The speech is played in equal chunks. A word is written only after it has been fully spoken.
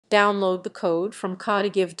Download the code from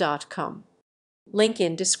codegive.com. Link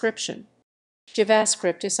in description.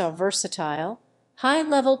 JavaScript is a versatile,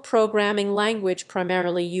 high-level programming language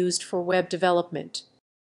primarily used for web development.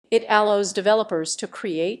 It allows developers to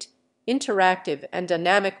create interactive and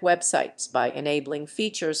dynamic websites by enabling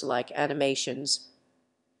features like animations,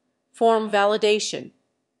 form validation,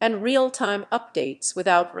 and real-time updates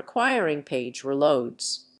without requiring page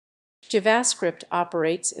reloads. JavaScript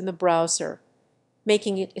operates in the browser,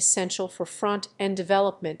 making it essential for front-end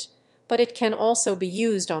development, but it can also be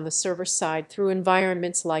used on the server side through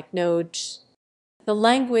environments like Node. The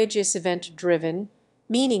language is event-driven,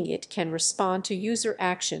 meaning it can respond to user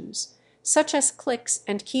actions, such as clicks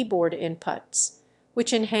and keyboard inputs,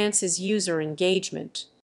 which enhances user engagement.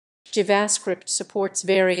 JavaScript supports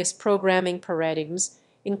various programming paradigms,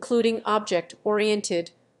 including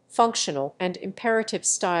object-oriented, functional, and imperative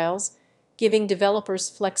styles, giving developers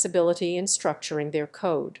flexibility in structuring their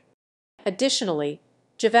code. Additionally,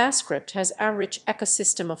 JavaScript has a rich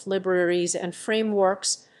ecosystem of libraries and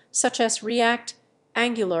frameworks such as React,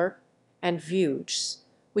 Angular, and Vue.js,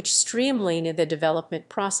 which streamline the development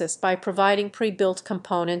process by providing pre-built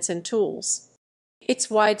components and tools. Its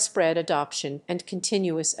widespread adoption and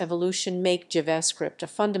continuous evolution make JavaScript a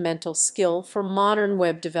fundamental skill for modern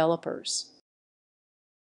web developers.